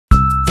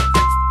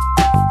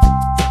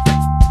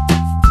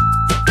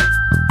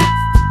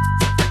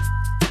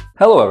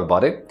Hello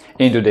everybody!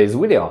 In today's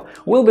video,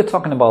 we'll be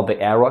talking about the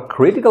error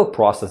 "critical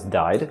process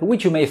died"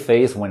 which you may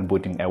face when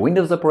booting a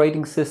Windows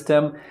operating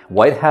system,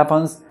 why it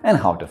happens, and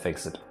how to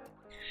fix it.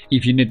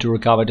 If you need to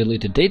recover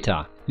deleted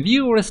data,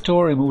 view or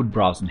restore removed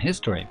browsing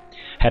history,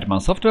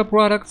 Hetman Software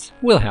Products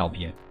will help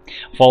you.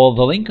 Follow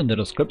the link in the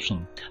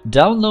description,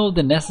 download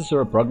the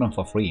necessary program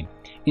for free,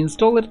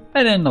 install it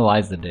and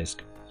analyze the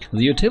disk.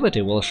 The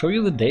utility will show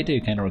you the data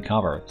you can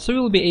recover, so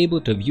you'll be able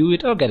to view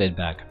it or get it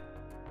back.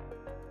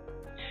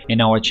 In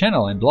our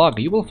channel and blog,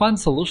 you will find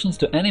solutions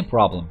to any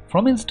problem,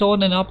 from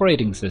installing an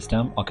operating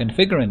system or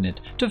configuring it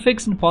to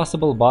fixing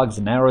possible bugs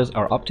and errors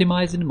or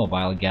optimizing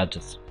mobile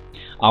gadgets.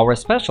 Our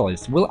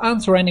specialists will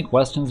answer any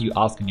questions you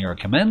ask in your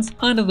comments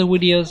under the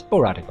videos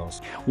or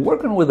articles.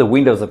 Working with the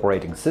Windows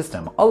operating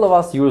system, all of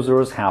us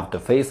users have to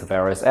face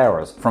various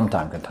errors from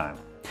time to time.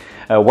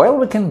 While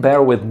we can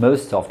bear with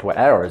most software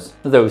errors,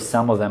 though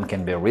some of them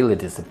can be really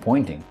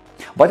disappointing,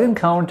 but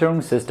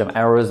encountering system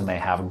errors may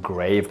have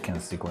grave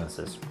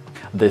consequences.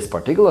 This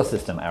particular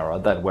system error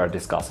that we're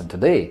discussing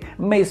today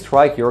may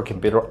strike your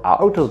computer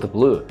out of the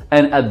blue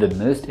and at the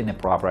most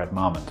inappropriate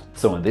moment.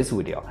 So in this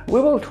video, we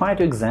will try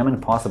to examine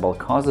possible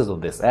causes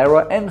of this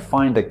error and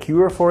find a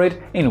cure for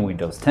it in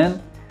Windows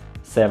 10,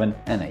 7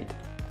 and 8.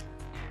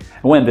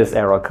 When this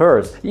error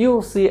occurs,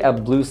 you'll see a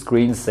blue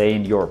screen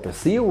saying your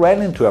PC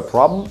ran into a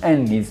problem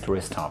and needs to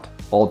restart.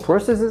 All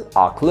processes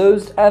are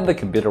closed and the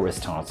computer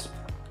restarts.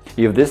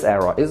 If this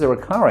error is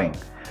recurring,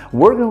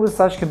 working with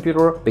such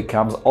computer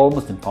becomes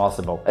almost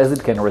impossible, as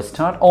it can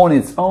restart on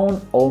its own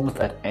almost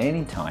at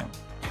any time.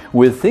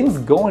 With things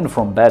going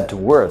from bad to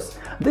worse,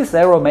 this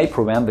error may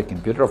prevent the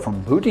computer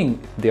from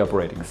booting the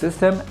operating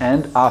system,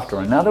 and after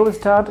another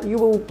restart you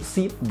will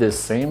see the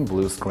same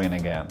blue screen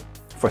again.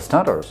 For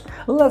starters,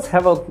 let's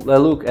have a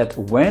look at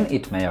when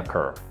it may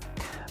occur.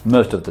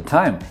 Most of the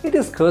time, it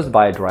is caused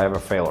by a driver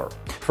failure.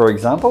 For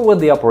example, when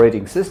the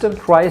operating system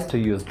tries to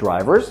use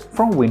drivers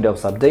from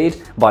Windows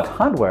Update, but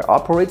hardware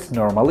operates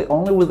normally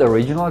only with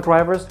original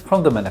drivers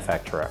from the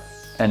manufacturer.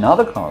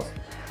 Another cause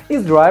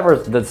is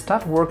drivers that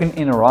start working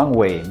in a wrong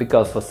way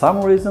because for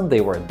some reason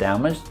they were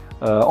damaged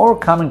or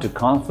come into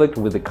conflict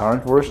with the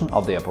current version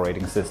of the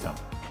operating system.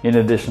 In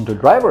addition to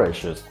driver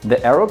issues,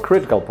 the error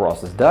 "critical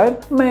process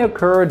died" may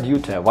occur due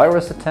to a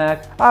virus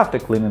attack, after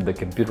cleaning the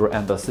computer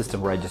and the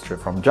system registry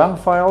from junk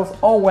files,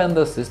 or when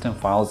the system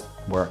files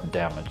were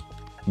damaged.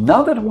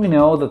 Now that we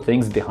know the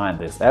things behind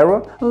this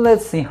error,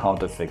 let's see how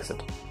to fix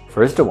it.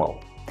 First of all,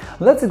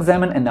 let's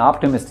examine an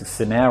optimistic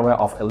scenario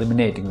of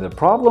eliminating the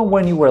problem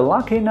when you were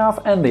lucky enough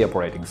and the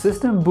operating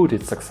system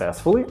booted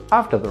successfully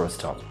after the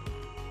restart.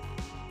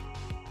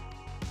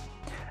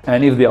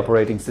 And if the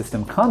operating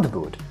system can't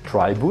boot,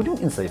 try booting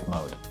in safe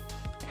mode.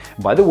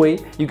 By the way,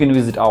 you can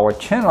visit our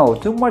channel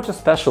to watch a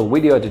special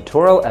video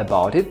tutorial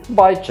about it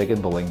by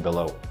checking the link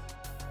below.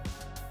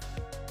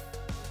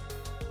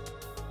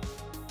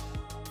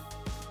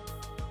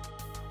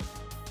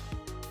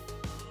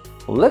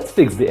 Let's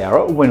fix the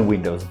error when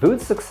Windows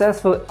boots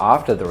successfully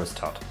after the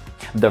restart.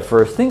 The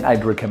first thing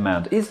I'd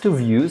recommend is to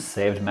view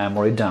saved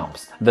memory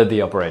dumps that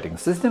the operating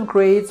system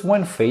creates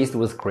when faced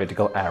with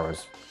critical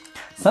errors.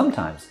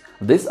 Sometimes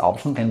this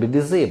option can be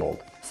disabled,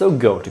 so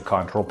go to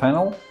Control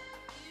Panel,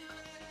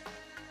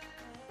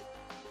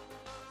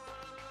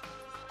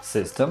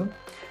 System,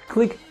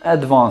 click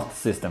Advanced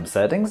System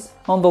Settings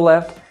on the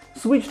left,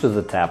 switch to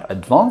the tab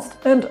Advanced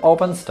and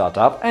open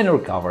Startup and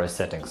Recovery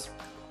Settings.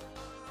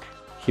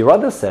 Here are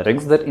the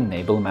settings that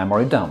enable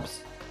memory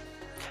dumps.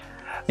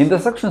 In the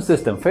section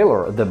System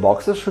Failure, the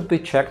boxes should be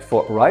checked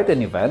for Write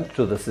an event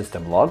to the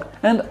system log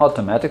and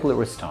automatically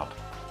restart.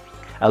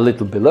 A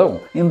little below,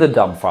 in the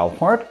dump file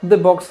part, the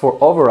box for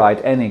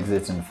Overwrite any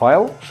existing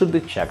file should be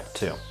checked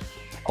too.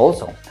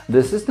 Also,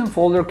 the system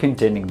folder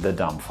containing the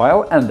dump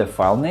file and the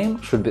file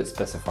name should be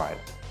specified.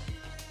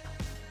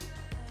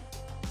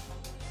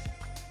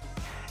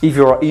 If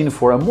you are in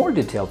for a more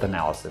detailed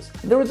analysis,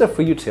 there is a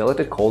free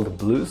utility called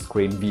Blue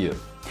Screen View,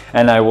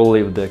 and I will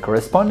leave the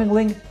corresponding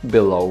link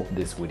below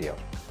this video.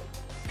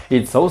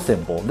 It's so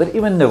simple that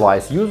even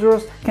novice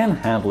users can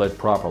handle it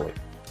properly.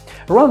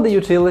 Run the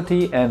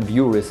utility and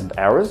view recent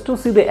errors to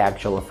see the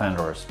actual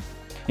offenders.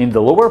 In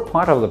the lower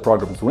part of the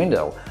program's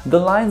window, the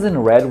lines in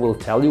red will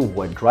tell you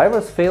what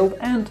drivers failed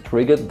and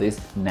triggered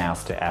this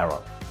nasty error.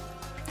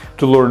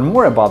 To learn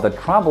more about the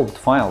troubled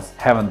files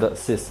having the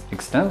sys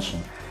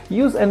extension,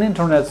 use an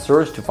internet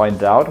search to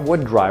find out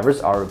what drivers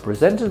are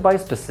represented by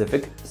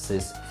specific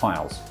sys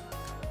files.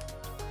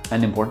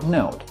 An important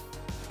note: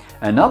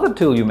 another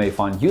tool you may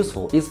find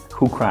useful is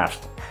Who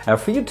Crashed, a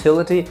free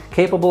utility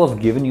capable of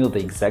giving you the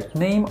exact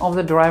name of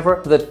the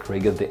driver that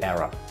triggered the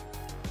error.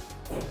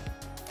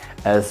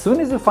 As soon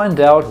as you find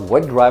out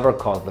what driver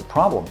caused the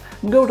problem,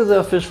 go to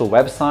the official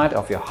website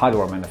of your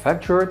hardware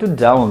manufacturer to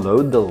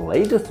download the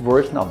latest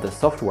version of the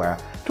software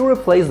to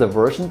replace the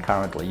version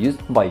currently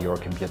used by your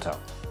computer.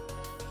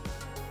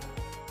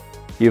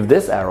 If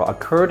this error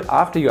occurred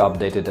after you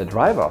updated a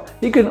driver,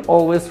 you can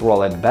always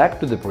roll it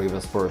back to the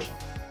previous version.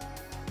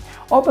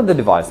 Open the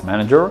Device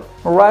Manager,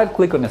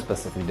 right-click on a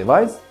specific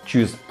device,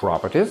 choose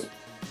Properties,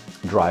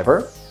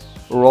 Driver,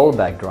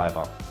 rollback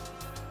driver.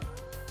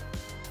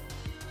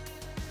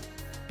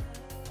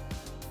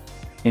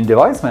 In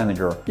Device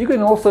Manager, you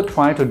can also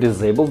try to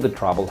disable the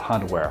troubled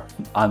hardware,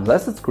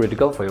 unless it's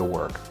critical for your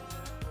work.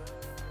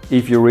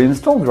 If you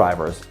reinstall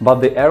drivers,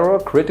 but the error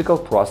critical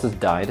process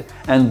died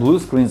and blue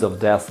screens of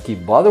death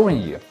keep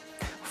bothering you,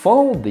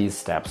 follow these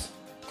steps.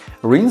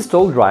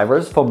 Reinstall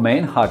drivers for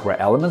main hardware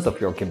elements of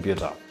your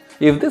computer.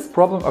 If this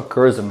problem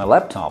occurs on a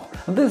laptop,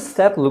 this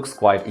step looks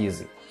quite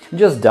easy.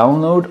 Just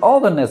download all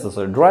the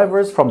necessary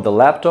drivers from the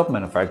laptop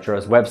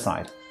manufacturer's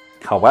website.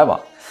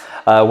 However,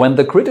 when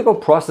the critical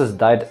process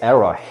died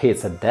error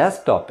hits a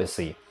desktop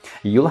PC,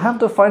 you'll have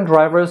to find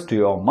drivers to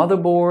your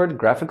motherboard,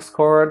 graphics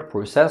card,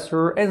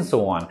 processor, and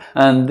so on,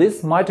 and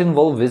this might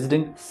involve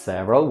visiting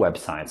several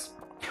websites.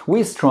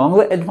 We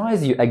strongly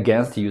advise you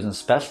against using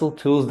special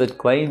tools that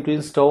claim to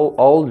install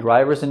all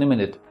drivers in a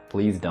minute.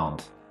 Please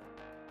don't.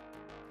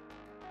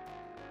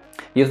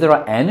 If there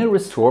are any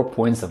restore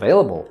points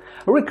available,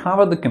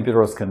 recover the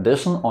computer's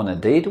condition on a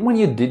date when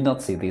you did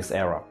not see this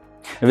error.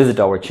 Visit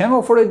our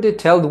channel for a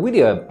detailed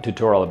video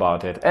tutorial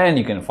about it, and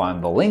you can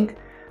find the link.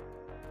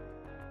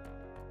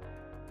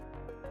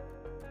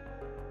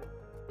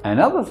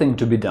 Another thing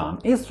to be done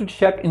is to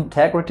check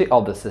integrity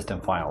of the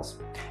system files.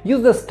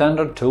 Use the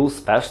standard tool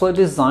specially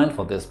designed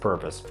for this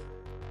purpose.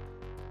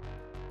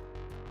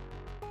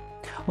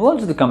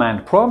 Launch the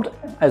command prompt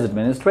as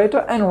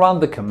administrator and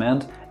run the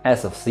command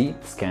sfc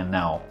scan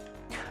now.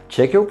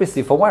 Check your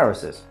PC for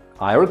viruses.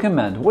 I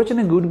recommend watching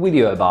a good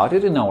video about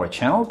it in our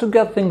channel to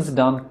get things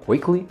done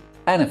quickly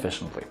and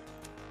efficiently.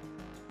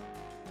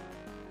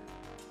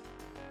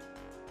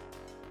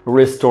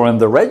 Restoring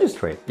the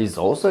registry is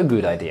also a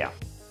good idea.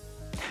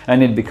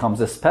 And it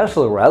becomes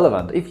especially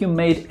relevant if you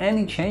made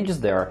any changes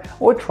there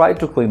or tried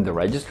to clean the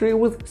registry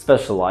with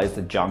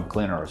specialized junk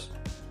cleaners.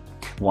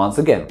 Once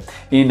again,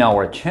 in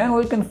our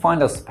channel you can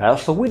find a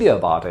special video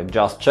about it,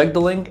 just check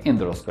the link in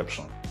the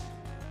description.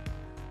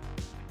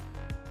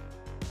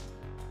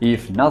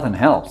 If nothing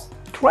helps,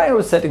 try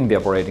resetting the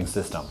operating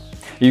system.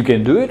 You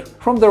can do it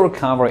from the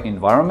recovery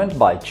environment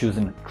by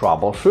choosing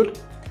Troubleshoot,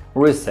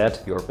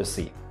 Reset your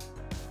PC.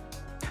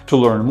 To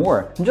learn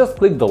more, just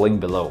click the link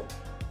below.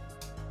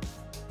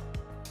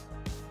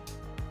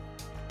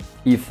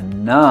 If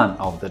none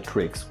of the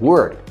tricks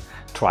worked,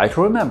 try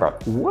to remember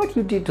what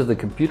you did to the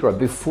computer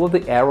before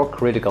the error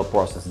critical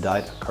process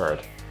died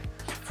occurred.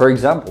 For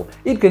example,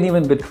 it can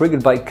even be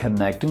triggered by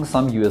connecting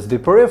some USB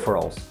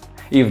peripherals.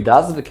 If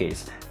that's the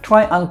case,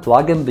 try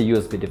unplugging the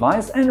USB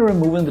device and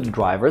removing the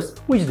drivers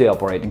which the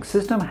operating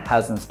system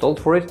has installed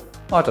for it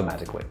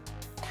automatically.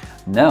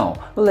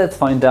 Now, let's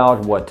find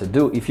out what to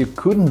do if you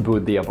couldn't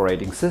boot the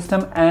operating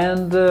system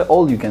and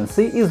all you can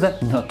see is the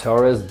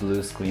notorious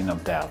blue screen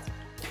of death.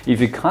 If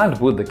you can't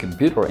boot the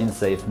computer in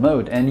safe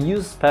mode and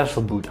use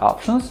special boot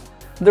options,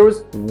 there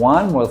is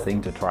one more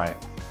thing to try.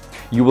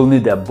 You will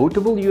need a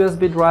bootable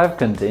USB drive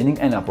containing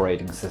an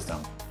operating system.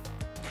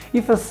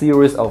 If a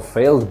series of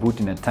failed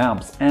booting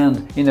attempts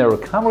end in a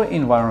recovery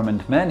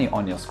environment menu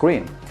on your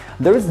screen,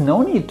 there is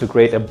no need to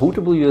create a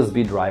bootable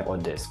USB drive or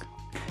disk.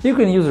 You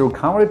can use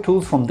recovery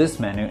tools from this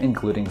menu,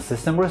 including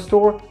System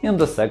Restore, in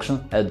the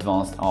section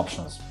Advanced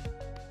Options.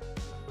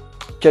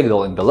 Check the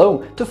link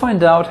below to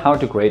find out how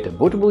to create a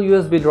bootable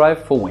USB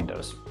drive for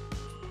Windows.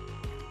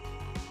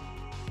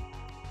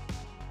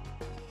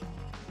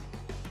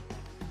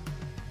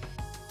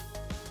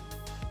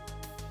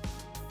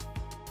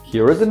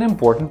 Here is an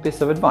important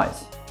piece of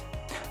advice.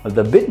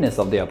 The bitness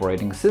of the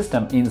operating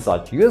system in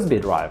such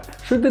USB drive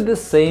should be the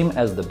same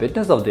as the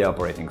bitness of the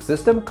operating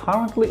system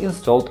currently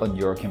installed on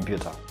your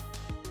computer.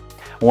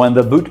 When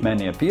the boot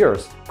menu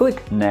appears,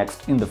 click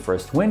Next in the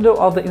first window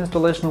of the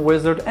installation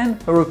wizard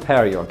and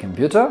Repair your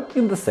computer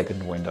in the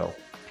second window,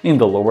 in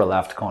the lower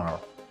left corner.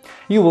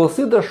 You will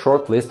see the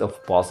short list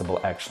of possible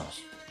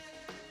actions.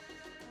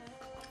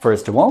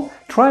 First of all,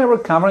 try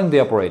recovering the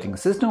operating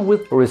system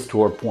with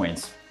Restore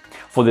Points.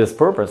 For this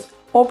purpose,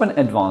 open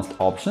Advanced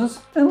Options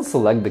and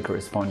select the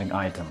corresponding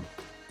item.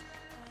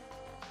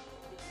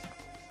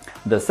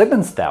 The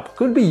second step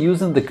could be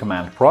using the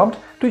command prompt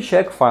to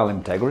check file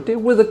integrity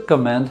with the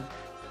command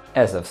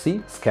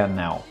sfc scan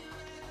now.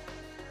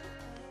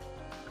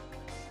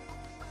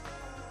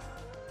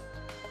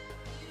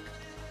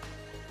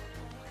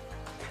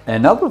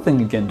 Another thing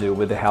you can do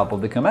with the help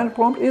of the command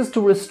prompt is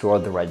to restore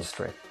the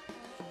registry.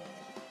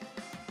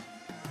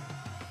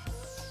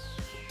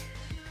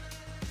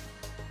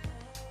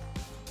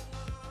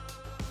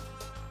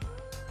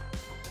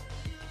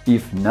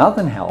 If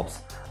nothing helps,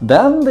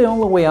 then the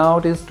only way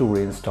out is to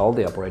reinstall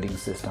the operating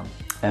system.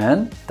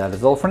 And that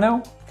is all for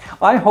now.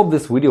 I hope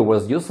this video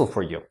was useful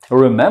for you.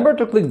 Remember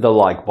to click the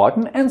like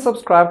button and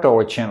subscribe to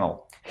our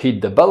channel.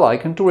 Hit the bell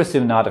icon to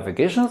receive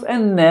notifications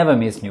and never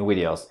miss new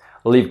videos.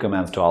 Leave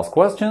comments to ask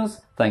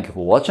questions. Thank you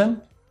for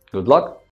watching. Good luck!